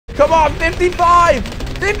Come on, 55!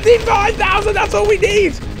 55,000, that's all we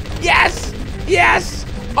need! Yes! Yes!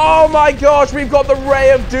 Oh my gosh, we've got the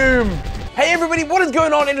Ray of Doom. Hey everybody, what is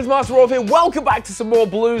going on? It is MasterOv here. Welcome back to some more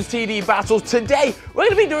Bloons TD Battles. Today, we're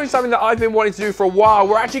going to be doing something that I've been wanting to do for a while.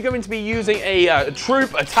 We're actually going to be using a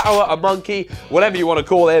troop, a tower, a monkey, whatever you want to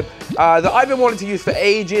call it, that I've been wanting to use for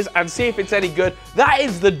ages and see if it's any good. That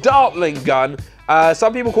is the Dartling Gun.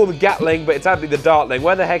 Some people call it the Gatling, but it's actually the Dartling.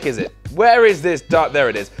 Where the heck is it? Where is this Dart? There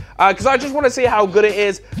it is. Because I just want to see how good it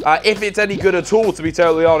is, if it's any good at all, to be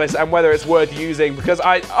totally honest, and whether it's worth using. Because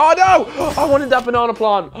oh no! I wanted that banana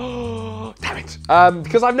plant. Damn it.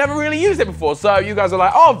 Because I've never really used it before. So you guys are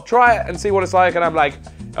like, oh, try it and see what it's like. And I'm like,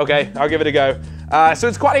 okay, I'll give it a go. So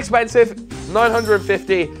it's quite expensive.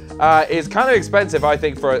 950 is kind of expensive, I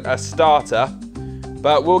think, for a starter.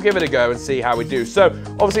 But we'll give it a go and see how we do. So,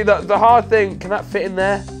 obviously, the hard thing... Can that fit in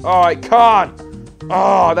there? Oh, it can't.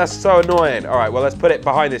 Oh, that's so annoying. All right, well, let's put it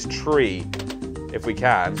behind this tree, if we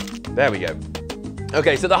can. There we go.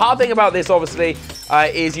 Okay, so the hard thing about this, obviously,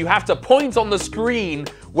 is you have to point on the screen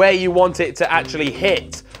where you want it to actually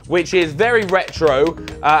hit, which is very retro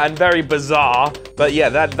and very bizarre. But, yeah,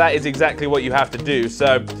 that is exactly what you have to do.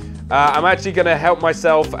 So... I'm actually going to help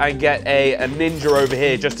myself and get a ninja over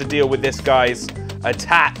here just to deal with this guy's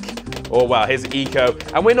attack, or well, his eco.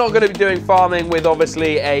 And we're not going to be doing farming with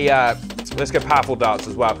obviously a, let's go powerful darts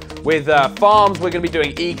as well. With farms, we're going to be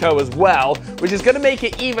doing eco as well, which is going to make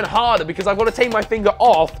it even harder because I've got to take my finger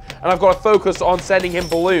off and I've got to focus on sending him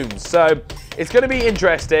balloons. So it's going to be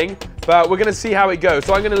interesting, but we're going to see how it goes.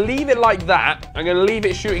 So I'm going to leave it like that. I'm going to leave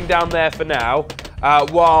it shooting down there for now.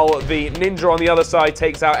 While the ninja on the other side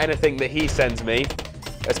takes out anything that he sends me.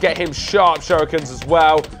 Let's get him sharp shurikens as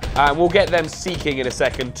well. And we'll get them seeking in a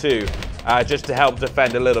second too. Just to help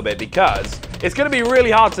defend a little bit. Because it's going to be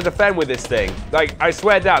really hard to defend with this thing. Like, I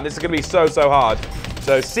swear down, this is going to be so hard.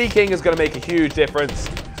 So seeking is going to make a huge difference.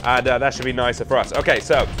 And that should be nicer for us. Okay,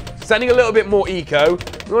 so sending a little bit more eco.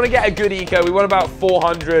 We want to get a good eco. We want about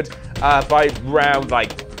 400 by round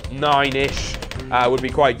like 9-ish. Would be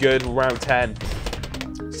quite good. Round 10.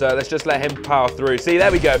 So let's just let him power through. See,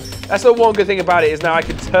 there we go. That's the one good thing about it is now I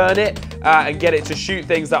can turn it and get it to shoot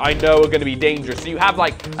things that I know are going to be dangerous. So you have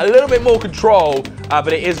like a little bit more control,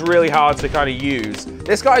 but it is really hard to kind of use.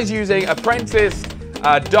 This guy's using apprentice,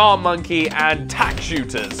 dart monkey, and tack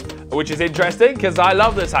shooters, which is interesting because I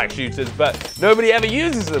love the tack shooters, but nobody ever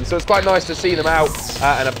uses them. So it's quite nice to see them out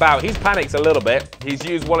and about. He's panicked a little bit. He's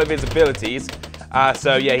used one of his abilities.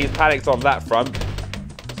 So yeah, he's panicked on that front.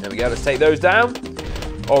 There we go. Let's take those down.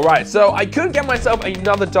 All right, so I could get myself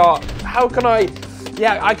another dart. How can I?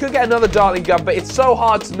 Yeah, I could get another Dartling Gun, but it's so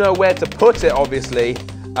hard to know where to put it, obviously.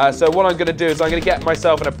 So what I'm going to do is I'm going to get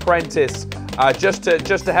myself an apprentice just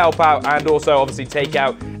to help out and also obviously take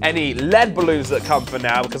out any lead balloons that come for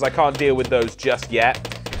now because I can't deal with those just yet.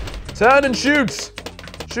 Turn and shoot.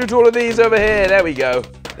 Shoot all of these over here. There we go.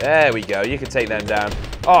 There we go. You can take them down.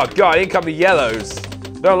 Oh, God, in come the yellows.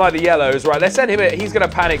 Don't like the yellows. Right, let's send him in. He's going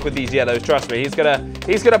to panic with these yellows. Trust me. He's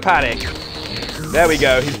gonna panic. There we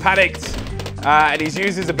go. He's panicked. And he's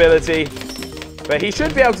used his ability. But he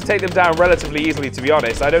should be able to take them down relatively easily, to be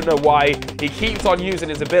honest. I don't know why he keeps on using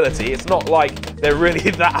his ability. It's not like they're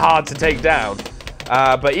really that hard to take down.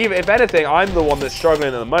 But even if anything, I'm the one that's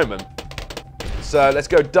struggling at the moment. So let's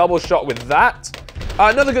go double shot with that.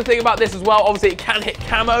 Another good thing about this as well, obviously it can hit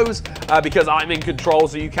camos because I'm in control,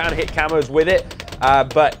 so you can hit camos with it.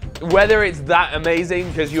 But whether it's that amazing,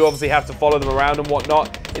 because you obviously have to follow them around and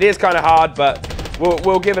whatnot, it is kind of hard, but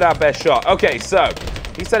we'll give it our best shot. Okay, so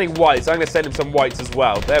he's sending whites. I'm going to send him some whites as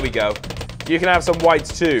well. There we go. You can have some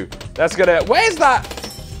whites too. That's going to... Where's that?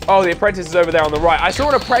 Oh, the apprentice is over there on the right. I saw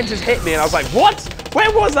an apprentice hit me, and I was like, what?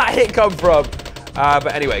 Where was that hit come from?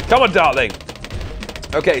 But anyway, come on, Dartling.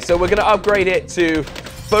 Okay, so we're going to upgrade it to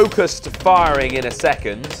focused firing in a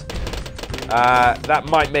second. That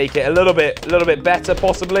might make it a little bit better,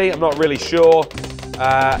 possibly. I'm not really sure.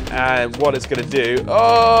 And what it's going to do.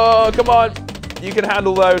 Oh, come on. You can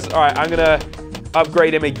handle those. All right, I'm going to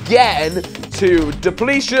upgrade him again to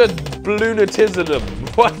depletion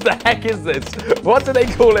bloonatism. What the heck is this? What do they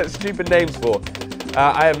call it stupid names for?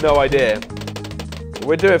 I have no idea.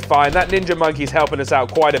 We're doing fine. That ninja monkey's helping us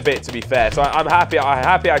out quite a bit, to be fair. So I'm happy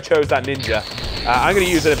I chose that ninja. I'm going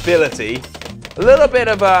to use an ability. A little bit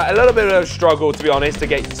of a struggle, to be honest, to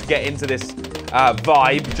get into this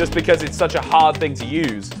vibe, just because it's such a hard thing to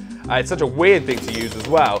use. It's such a weird thing to use as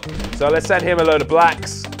well. So let's send him a load of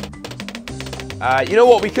blacks. You know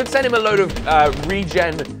what? We could send him a load of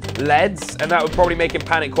regen leads, and that would probably make him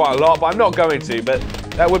panic quite a lot. But I'm not going to. But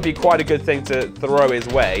that would be quite a good thing to throw his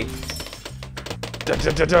way.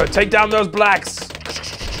 Take down those blacks.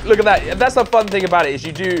 Look at that. That's the fun thing about it is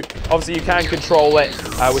obviously you can control it,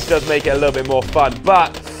 which does make it a little bit more fun.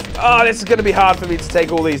 But, oh, this is going to be hard for me to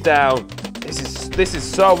take all these down. This is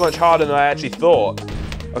so much harder than I actually thought.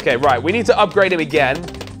 Okay, right. We need to upgrade him again.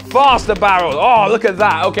 Faster barrels. Oh, look at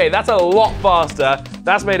that. Okay, that's a lot faster.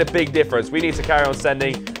 That's made a big difference. We need to carry on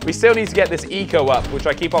sending. We still need to get this eco up, which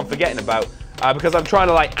I keep on forgetting about, because I'm trying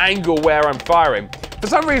to, like, angle where I'm firing. For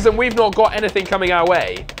some reason, we've not got anything coming our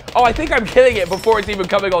way. Oh, I think I'm killing it before it's even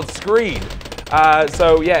coming on screen.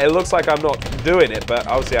 So, yeah, it looks like I'm not doing it, but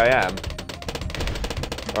obviously I am.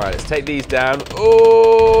 All right, let's take these down.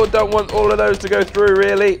 Oh, don't want all of those to go through,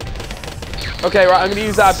 really. Okay, right, I'm going to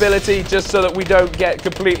use that ability just so that we don't get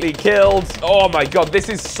completely killed. Oh, my God, this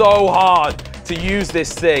is so hard to use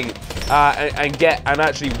this thing and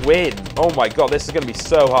actually win. Oh, my God, this is going to be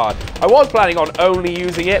so hard. I was planning on only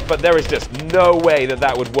using it, but there is just no way that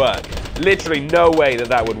that would work. Literally no way that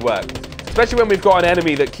that would work. Especially when we've got an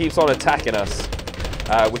enemy that keeps on attacking us,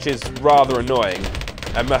 which is rather annoying,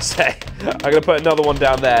 I must say. I'm going to put another one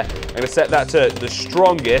down there. I'm going to set that to the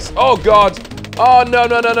strongest. Oh, God. Oh, no,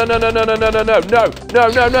 no, no, no, no, no, no, no, no, no, no, no, no,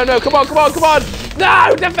 no, no, no. Come on, come on, come on.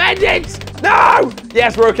 No, defend it. No.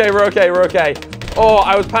 Yes, we're okay, we're okay, we're okay. Oh,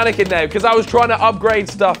 I was panicking there because I was trying to upgrade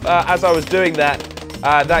stuff as I was doing that.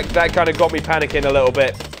 That kind of got me panicking a little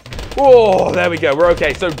bit. Oh, there we go. We're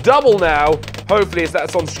okay. So double now. Hopefully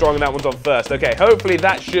that's on strong and that one's on first. Okay, hopefully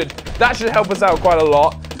that should help us out quite a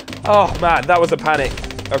lot. Oh, man, that was a panic.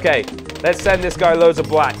 Okay, let's send this guy loads of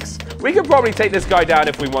blacks. We could probably take this guy down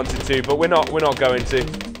if we wanted to, but we're not going to.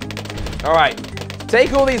 All right,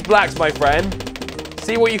 take all these blacks, my friend.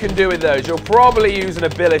 See what you can do with those. You'll probably use an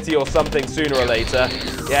ability or something sooner or later.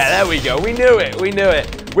 Yeah, there we go. We knew it. We knew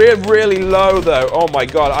it. We're really low, though. Oh, my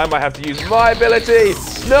God. I might have to use my ability.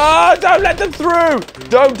 No, don't let them through.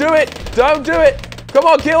 Don't do it. Don't do it. Come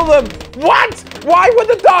on, kill them. What? Why were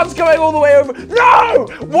the darts going all the way over? No!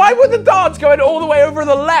 Why were the darts going all the way over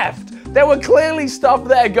the left? There were clearly stuff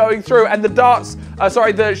there going through, and the darts,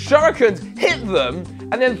 the shurikens hit them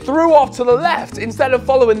and then threw off to the left instead of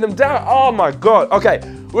following them down. Oh my God. Okay,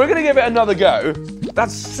 we're gonna give it another go.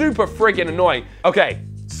 That's super friggin' annoying. Okay,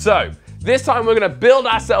 so this time we're gonna build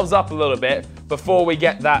ourselves up a little bit before we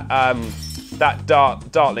get that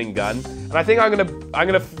Dartling gun. And I think I'm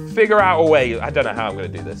gonna figure out a way. I don't know how I'm gonna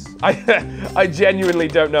do this. I genuinely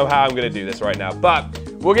don't know how I'm gonna do this right now, but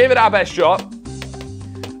we'll give it our best shot.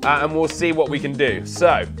 And we'll see what we can do.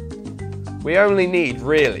 So, we only need,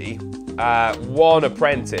 really, one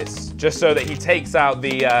apprentice, just so that he takes out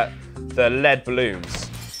the lead balloons.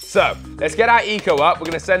 So, let's get our eco up. We're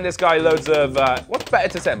going to send this guy loads of, what's better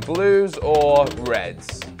to send, blues or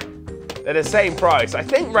reds? They're the same price. I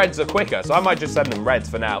think reds are quicker, so I might just send them reds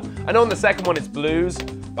for now. I know on the second one it's blues,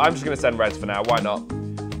 but I'm just going to send reds for now. Why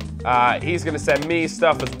not? He's going to send me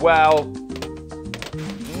stuff as well.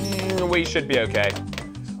 We should be okay.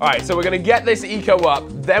 All right, so we're going to get this eco up,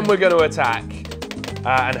 then we're going to attack,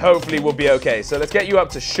 and hopefully we'll be okay. So let's get you up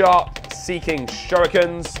to sharp, seeking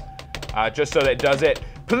shurikens, just so that it does it.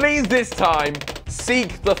 Please this time,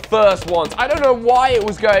 seek the first ones. I don't know why it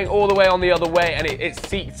was going all the way on the other way and it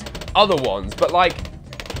seeked other ones, but like,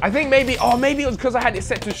 I think maybe it was because I had it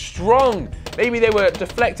set to strong. Maybe they were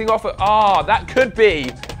deflecting off it. That could be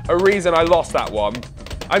a reason I lost that one.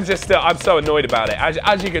 I'm so annoyed about it.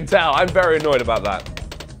 As you can tell, I'm very annoyed about that.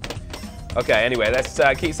 Okay, anyway, let's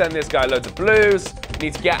keep sending this guy loads of blues. We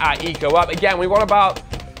need to get our eco up. Again, we want about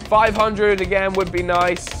 500 again would be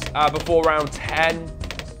nice before round 10.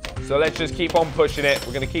 So let's just keep on pushing it.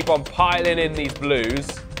 We're going to keep on piling in these blues,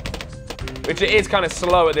 which it is kind of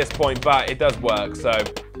slow at this point, but it does work, so.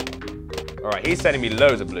 All right, he's sending me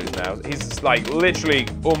loads of blues now. He's like literally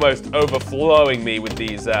almost overflowing me with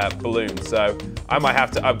these balloons, so I might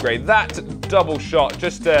have to upgrade that to double shot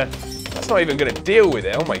just to. That's not even going to deal with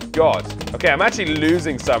it. Oh my God. Okay, I'm actually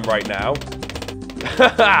losing some right now.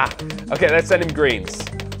 Okay, let's send him greens.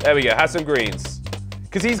 There we go. Have some greens.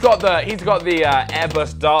 Because he's got the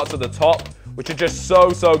airburst darts at the top, which are just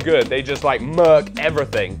so good. They just like murk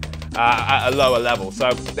everything at a lower level.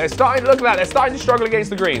 So they're starting. Look at that. They're starting to struggle against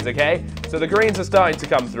the greens. Okay, so the greens are starting to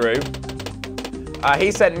come through.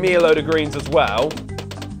 He sent me a load of greens as well,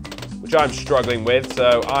 which I'm struggling with,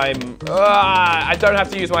 so I don't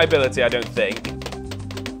have to use my ability, I don't think.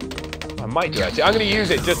 I might do, actually. I'm going to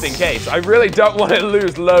use it just in case. I really don't want to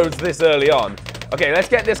lose loads this early on. Okay, let's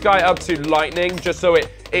get this guy up to lightning, just so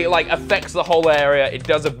it like, affects the whole area. It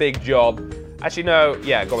does a big job. Actually, no.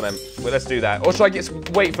 Yeah, go on then. Well, let's do that. Or should I just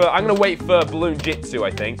wait for... I'm going to wait for Bloon Jitsu,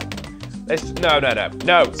 I think.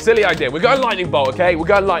 No. Silly idea. We're going lightning bolt, okay? We're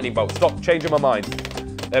going lightning bolt. Stop changing my mind.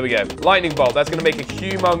 There we go. Lightning bolt. That's going to make a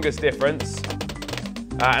humongous difference.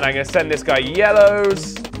 And I'm going to send this guy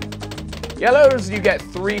yellows. Yellows, you get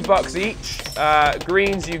 $3 each.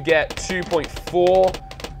 Greens, you get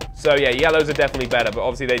 2.4. So yeah, yellows are definitely better, but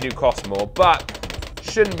obviously they do cost more. But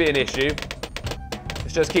shouldn't be an issue.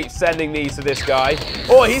 Let's just keep sending these to this guy.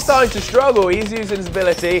 Oh, he's starting to struggle. He's using his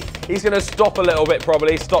ability. He's going to stop a little bit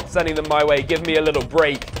probably. Stop sending them my way. Give me a little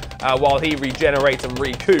break while he regenerates and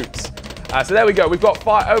recoups. So there we go. We've got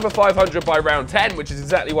over 500 by round 10, which is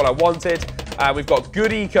exactly what I wanted. We've got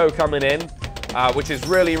good eco coming in, which is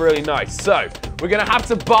really, really nice. So we're going to have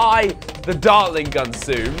to buy the Dartling gun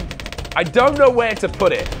soon. I don't know where to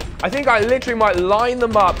put it. I think I literally might line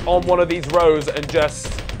them up on one of these rows and just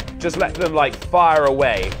let them like fire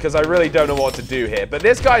away, because I really don't know what to do here. But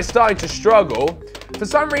this guy's starting to struggle. For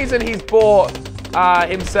some reason, he's bought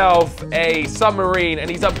himself a submarine and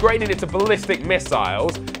he's upgraded it to ballistic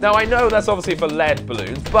missiles. Now, I know that's obviously for lead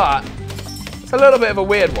balloons, but it's a little bit of a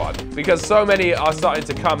weird one because so many are starting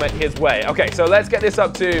to come at his way. Okay, so let's get this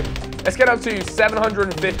up to, let's get up to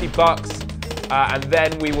 $750, and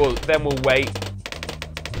then we'll wait,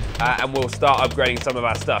 and we'll start upgrading some of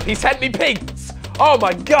our stuff. He sent me pinks. Oh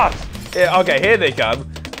my gosh. Yeah, okay, here they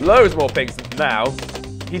come. Loads more pinks now.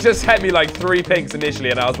 He just sent me like 3 pinks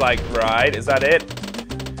initially, and I was like, right, is that it?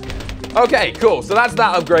 Okay, cool. So that's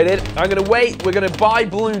that upgraded. I'm going to wait. We're going to buy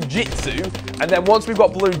Bloons Jitsu. And then once we've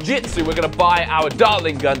got Bloons Jitsu, we're going to buy our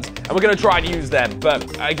Dartling guns. And we're going to try and use them. But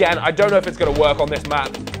again, I don't know if it's going to work on this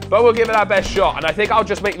map. But we'll give it our best shot. And I think I'll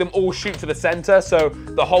just make them all shoot to the center. So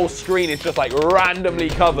the whole screen is just like randomly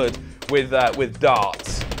covered with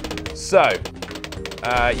darts. So,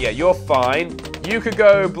 yeah, you're fine. You could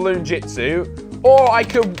go Bloons Jitsu. Or I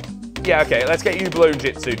could, yeah, okay, let's get you Bloons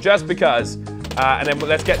Jitsu just because. And then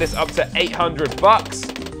let's get this up to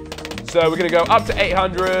 $800. So we're going to go up to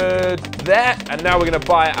 800 there. And now we're going to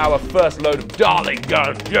buy our first load of Dartling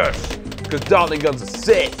guns. Yes, because Dartling guns are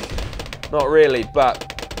sick. Not really, but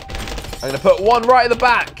I'm going to put one right at the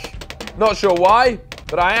back. Not sure why,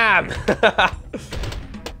 but I am.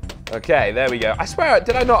 Okay, there we go. I swear,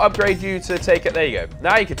 did I not upgrade you to take it? There you go.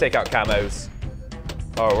 Now you can take out camos.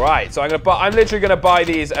 All right, so I'm literally gonna buy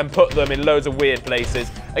these and put them in loads of weird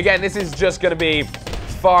places. Again, this is just gonna be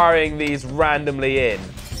firing these randomly in.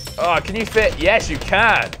 Oh, can you fit? Yes, you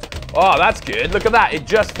can. Oh, that's good. Look at that. It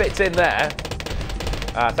just fits in there.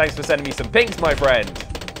 Thanks for sending me some pinks, my friend.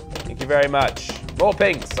 Thank you very much. More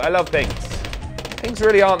pinks. I love pinks. Pinks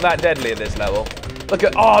really aren't that deadly at this level. Look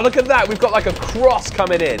at that. We've got like a cross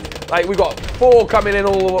coming in. Like we've got 4 coming in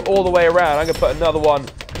all the way around. I'm gonna put another one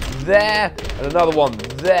there and another one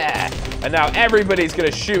there, and now everybody's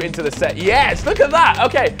gonna shoot into the set. Yes, look at that.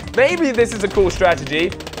 Okay, maybe this is a cool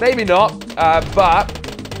strategy, maybe not, but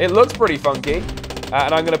it looks pretty funky.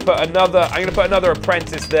 And I'm gonna put another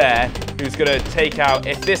apprentice there who's gonna take out,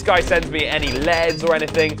 if this guy sends me any leads or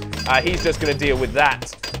anything, he's just gonna deal with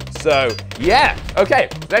that. So yeah, okay,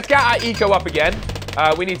 let's get our eco up again.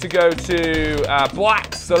 We need to go to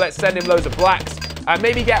blacks, so let's send him loads of blacks.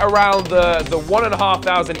 Maybe get around the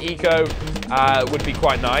 1,500 eco would be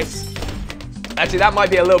quite nice. Actually, that might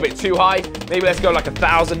be a little bit too high. Maybe let's go like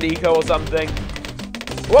 1,000 eco or something.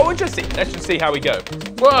 Well, we'll just see. Let's just see how we go.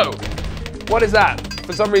 Whoa! What is that?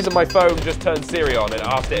 For some reason, my phone just turned Siri on and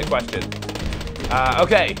asked it a question.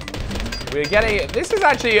 Okay. We're getting... This is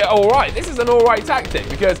actually all right. This is an all right tactic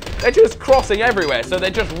because they're just crossing everywhere. So they're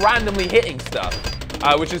just randomly hitting stuff,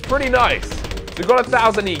 which is pretty nice. So we've got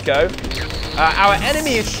 1,000 eco. Our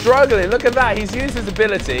enemy is struggling. Look at that. He's used his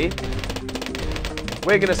ability.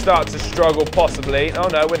 We're going to start to struggle, possibly. Oh,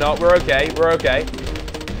 no, we're not. We're okay. We're okay.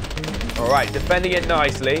 All right, defending it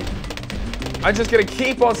nicely. I'm just going to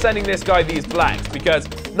keep on sending this guy these blacks because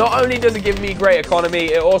not only does it give me great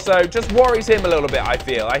economy, it also just worries him a little bit, I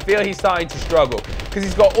feel. I feel he's starting to struggle because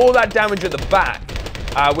he's got all that damage at the back,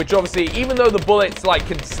 which obviously, even though the bullets like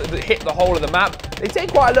can hit the whole of the map, they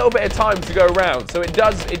take quite a little bit of time to go around. So it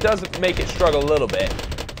does make it struggle a little bit.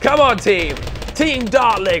 Come on, team. Team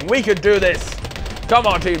Dartling, we can do this. Come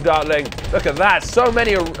on, Team Dartling. Look at that. So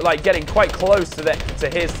many are like getting quite close to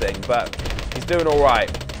his thing, but he's doing all right.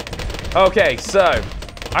 Okay, so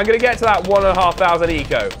I'm going to get to that 1,500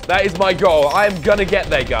 eco. That is my goal. I am going to get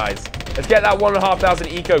there, guys. Let's get that 1,500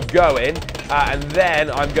 eco going, and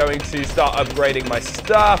then I'm going to start upgrading my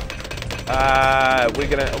stuff. Are we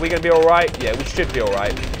gonna be all right? Yeah, we should be all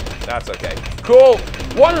right. That's okay. Cool.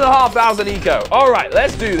 1,500 eco. All right,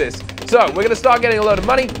 let's do this. So we're going to start getting a load of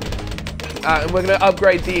money, and we're going to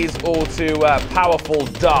upgrade these all to powerful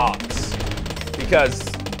darts because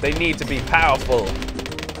they need to be powerful.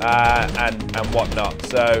 And whatnot.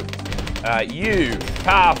 So you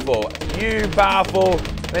powerful. I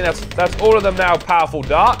think that's all of them now powerful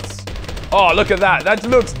darts. Oh, look at that. That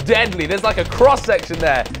looks deadly. There's like a cross-section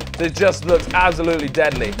there that just looks absolutely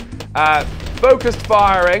deadly. Focused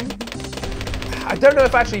firing. I don't know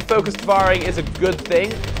if actually focused firing is a good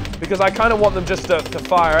thing, because I kind of want them just to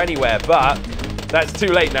fire anywhere, but that's too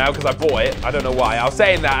late now because I bought it. I don't know why. I was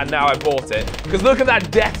saying that and now I bought it. Because look at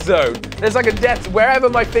that death zone. There's like a death, wherever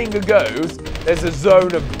my finger goes, there's a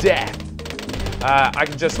zone of death. I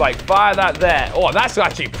can just like fire that there. Oh, that's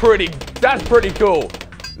actually that's pretty cool.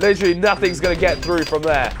 Literally nothing's gonna get through from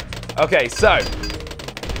there. Okay, so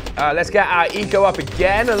let's get our eco up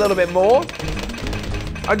again a little bit more.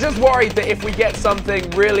 I'm just worried that if we get something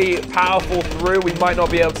really powerful through, we might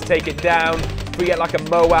not be able to take it down. If we get like a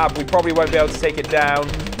Moab, we probably won't be able to take it down.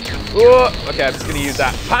 Ooh, okay, I'm just gonna use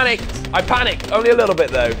that. Panicked. I panicked, only a little bit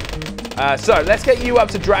though. So let's get you up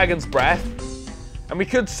to Dragon's Breath. And we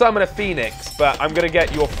could summon a Phoenix, but I'm gonna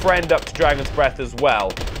get your friend up to Dragon's Breath as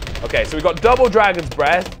well. Okay, so we've got double Dragon's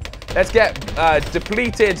Breath. Let's get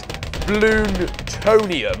depleted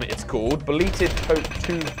Bloontonium, it's called.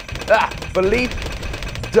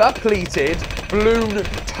 Depleted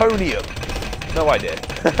Bloontonium. No idea.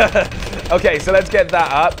 Okay, so let's get that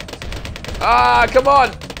up. Ah, come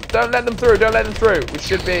on. Don't let them through. Don't let them through. We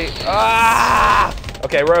should be... Ah!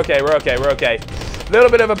 Okay, we're okay. We're okay. We're okay. A little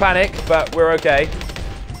bit of a panic, but we're okay.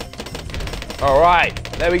 All right.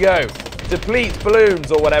 There we go. Deplete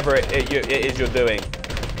balloons or whatever it is you're doing.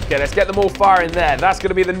 Okay, let's get them all firing there. That's going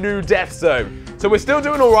to be the new death zone. So we're still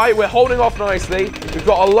doing all right. We're holding off nicely. We've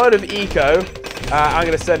got a load of eco. I'm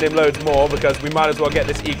going to send him loads more because we might as well get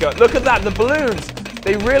this eco. Look at that. The balloons.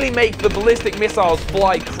 They really make the ballistic missiles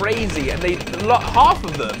fly crazy, and half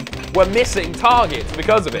of them were missing targets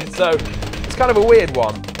because of it. So it's kind of a weird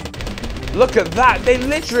one. Look at that. They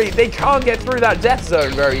can't get through that death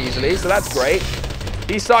zone very easily, so that's great.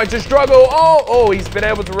 He's starting to struggle. Oh, he's been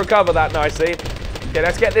able to recover that nicely. Okay,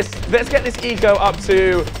 let's get this eco up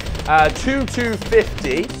to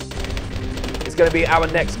 2250. It's going to be our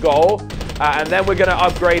next goal, and then we're going to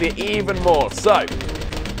upgrade it even more. So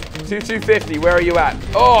 2250, where are you at?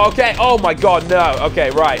 Oh, okay. Oh my God, no. Okay,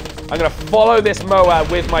 right. I'm going to follow this Moab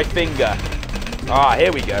with my finger. Ah,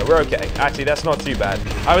 here we go. We're okay. Actually, that's not too bad.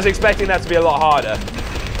 I was expecting that to be a lot harder,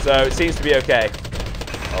 so it seems to be okay.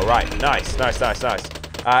 All right, nice.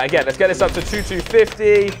 Again, let's get this up to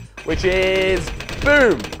 2250, which is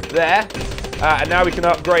boom there. And now we can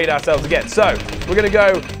upgrade ourselves again. So we're going to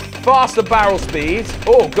go faster barrel speed.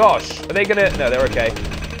 Oh gosh, are they going to? No, they're okay.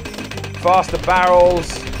 Faster barrels.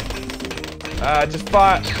 Just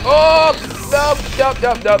fire. Oh, nope.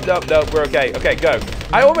 We're okay. Okay, go.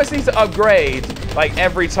 I almost need to upgrade like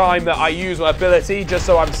every time that I use my ability just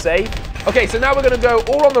so I'm safe. Okay, so now we're going to go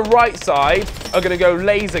all on the right side are going to go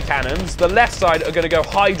laser cannons. The left side are going to go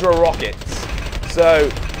hydro rockets. So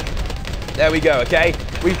there we go, okay?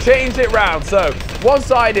 We've changed it round. So one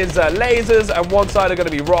side is lasers and one side are going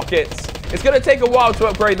to be rockets. It's going to take a while to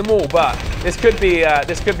upgrade them all, but this could be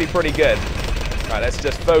pretty good. All right, let's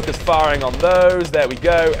just focus firing on those. There we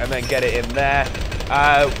go, and then get it in there.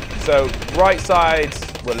 So right sides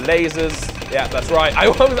were lasers. Yeah, that's right. I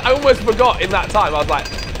almost forgot in that time. I was like,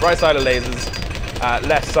 right side are lasers,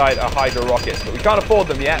 left side are hydro rockets, but we can't afford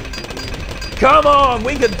them yet. Come on,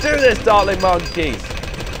 we can do this, Dartling Monkeys.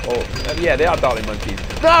 Oh, yeah, they are Dartling Monkeys.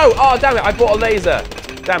 No! Oh, damn it, I bought a laser.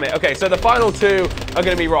 Damn it. Okay, so the final two are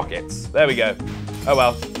going to be rockets. There we go. Oh,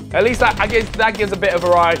 well. At least that gives a bit of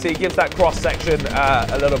variety, gives that cross-section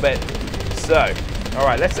a little bit. So, all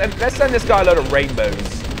right, let's send this guy a load of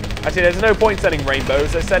rainbows. Actually, there's no point sending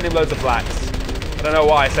rainbows. Let's send him loads of blacks. I don't know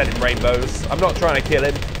why I sent him rainbows. I'm not trying to kill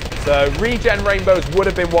him. So, regen rainbows would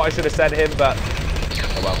have been what I should have sent him, but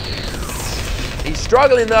oh well. He's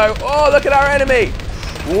struggling, though. Oh, look at our enemy.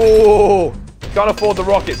 Whoa. Can't afford the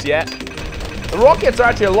rockets yet. The rockets are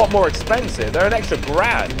actually a lot more expensive. They're an extra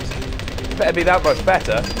grand. Better be that much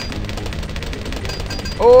better.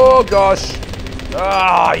 Oh, gosh.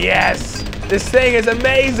 Oh, yes. This thing is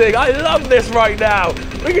amazing. I love this right now.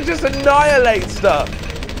 We can just annihilate stuff.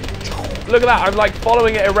 Look at that. I'm like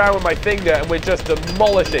following it around with my finger and we're just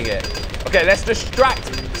demolishing it. Okay, let's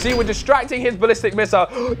distract. See, we're distracting his ballistic missile.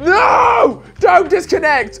 No! Don't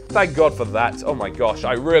disconnect. Thank God for that. Oh my gosh,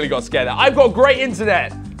 I really got scared. I've got great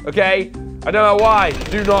internet, okay? I don't know why.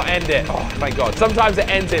 Do not end it. Oh, thank God. Sometimes it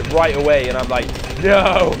ends it right away and I'm like,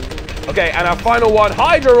 no. Okay, and our final one,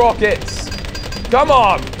 hydro rockets. Come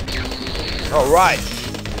on. All right.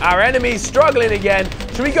 Our enemy's struggling again.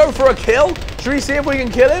 Should we go for a kill? Should we see if we can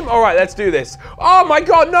kill him? All right, let's do this. Oh my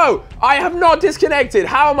God, no. I have not disconnected.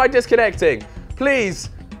 How am I disconnecting? Please,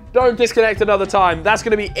 don't disconnect another time. That's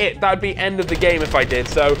going to be it. That would be end of the game if I did.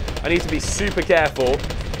 So I need to be super careful.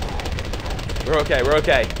 We're okay. We're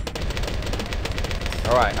okay.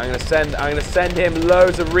 All right, I'm gonna send him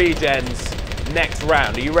loads of regens next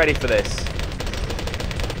round. Are you ready for this?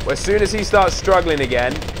 Well, as soon as he starts struggling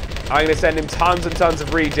again, I'm gonna send him tons and tons of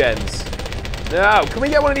regens. No, can we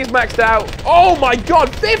get one of these maxed out? Oh my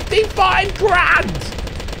God, 55 grand!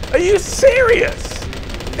 Are you serious?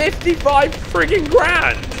 55 friggin'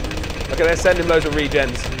 grand! Okay, let's send him loads of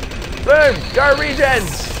regens. Boom, go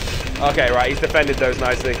regens! Okay, right, he's defended those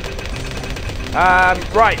nicely.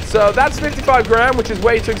 Right, so that's 55 grand, which is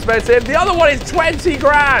way too expensive. The other one is 20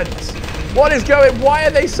 grand! What is going, why are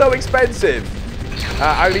they so expensive?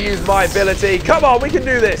 I'm gonna use my ability. Come on, we can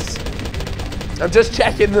do this! I'm just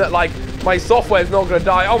checking that, like, my software's not gonna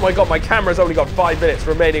die. Oh my God, my camera's only got 5 minutes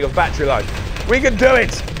remaining of battery life. We can do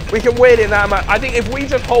it! We can win in that amount. I think if we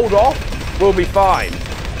just hold off, we'll be fine.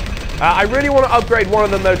 I really want to upgrade one of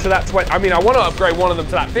them, though, to that 20... I mean, I want to upgrade one of them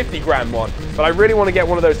to that 50 grand one, but I really want to get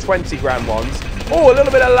one of those 20 grand ones. Oh, a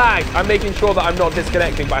little bit of lag. I'm making sure that I'm not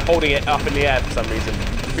disconnecting by holding it up in the air for some reason,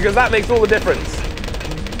 because that makes all the difference.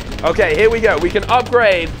 Okay, here we go. We can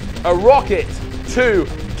upgrade a rocket to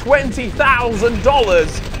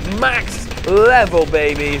 $20,000 max level,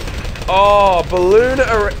 baby. Oh, balloon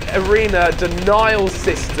arena denial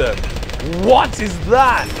system. What is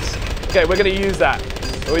that? Okay, we're going to use that.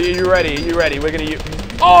 Are you ready? Are you ready? We're going to use...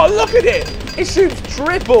 Oh, look at it. It shoots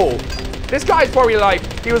triple. This guy's probably like...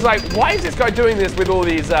 He was like, why is this guy doing this with all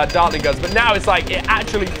these Dartling guns? But now it's like, it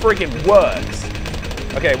actually freaking works.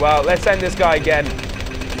 Okay, well, let's send this guy again.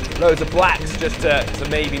 Loads of blacks just to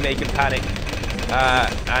maybe make him panic.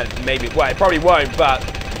 And maybe... Well, it probably won't, but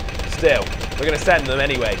still. We're going to send them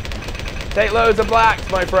anyway. Take loads of blacks,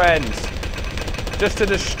 my friends. Just to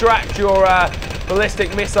distract your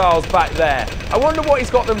ballistic missiles back there. I wonder what he's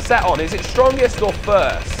got them set on. Is it strongest or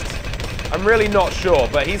first? I'm really not sure,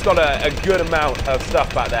 but he's got a good amount of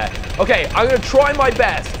stuff back there. Okay, I'm going to try my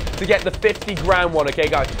best to get the 50 grand one, okay,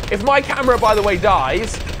 guys? If my camera, by the way,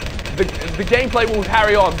 dies, the gameplay will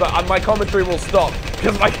carry on, but my commentary will stop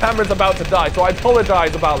because my camera's about to die, so I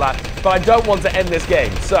apologize about that, but I don't want to end this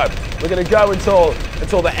game. So, we're going to go until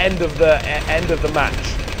the end of the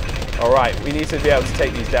match. All right, we need to be able to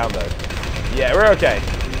take these down, though. Yeah, we're okay.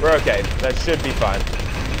 We're okay. That should be fine.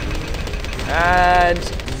 And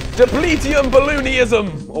depletium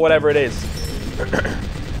ballooniism, or whatever it is.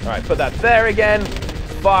 All right, put that there again.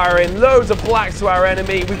 Firing loads of blacks to our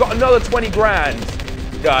enemy. We've got another 20 grand.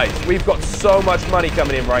 Guys, we've got so much money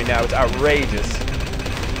coming in right now. It's outrageous.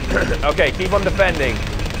 Okay, keep on defending.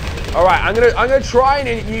 All right, I'm gonna try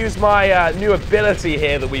and use my new ability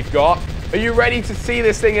here that we've got. Are you ready to see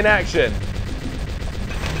this thing in action?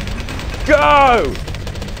 Go!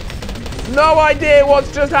 No idea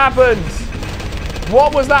what's just happened.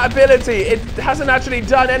 What was that ability? It hasn't actually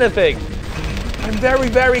done anything. I'm very,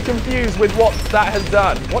 very confused with what that has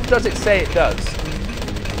done. What does it say it does?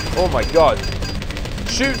 Oh my God.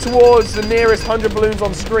 Shoot towards the nearest 100 balloons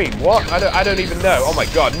on screen. What? I don't even know. Oh my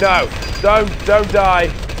God, no. Don't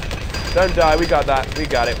die. Don't die. We got that. We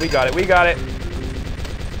got it. We got it. We got it.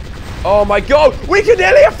 Oh my God. We can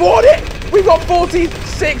nearly afford it. We've got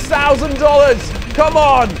 $46,000. Come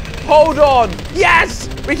on. Hold on. Yes.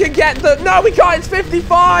 We can get the... No, we can't. It's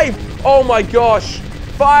 55. Oh my gosh.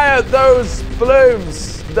 Fire those balloons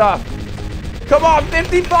stuff. Come on.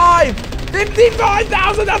 55.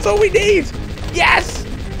 55,000. That's all we need. Yes.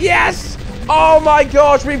 Yes. Oh my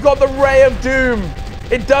gosh. We've got the Ray of Doom.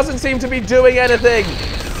 It doesn't seem to be doing anything.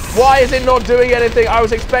 Why is it not doing anything? I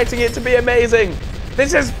was expecting it to be amazing.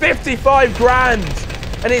 This is 55 grand.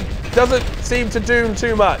 And it doesn't seem to do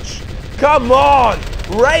too much. Come on.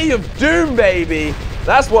 Ray of Doom, baby.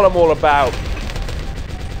 That's what I'm all about.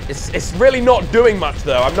 It's really not doing much,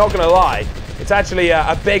 though. I'm not going to lie. It's actually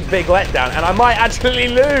a big, big letdown. And I might actually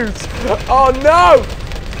lose. Oh, no.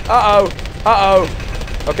 Uh-oh. Uh-oh.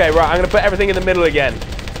 Okay, right. I'm going to put everything in the middle again.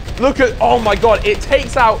 Look at... Oh, my God. It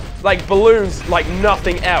takes out, like, balloons like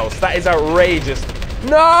nothing else. That is outrageous.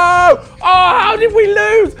 No. Oh, how did we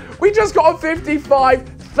lose? We just got a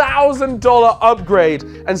 $55,000 upgrade,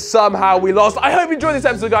 and somehow we lost. I hope you enjoyed this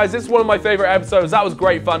episode, guys. This is one of my favorite episodes. That was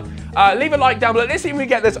great fun. Leave a like down below. Let's see if we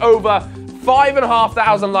get this over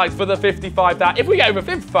 5,500 likes for the 55,000. If we get over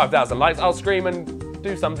 55,000 likes, I'll scream and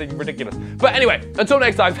do something ridiculous. But anyway, until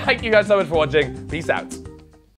next time, thank you guys so much for watching. Peace out.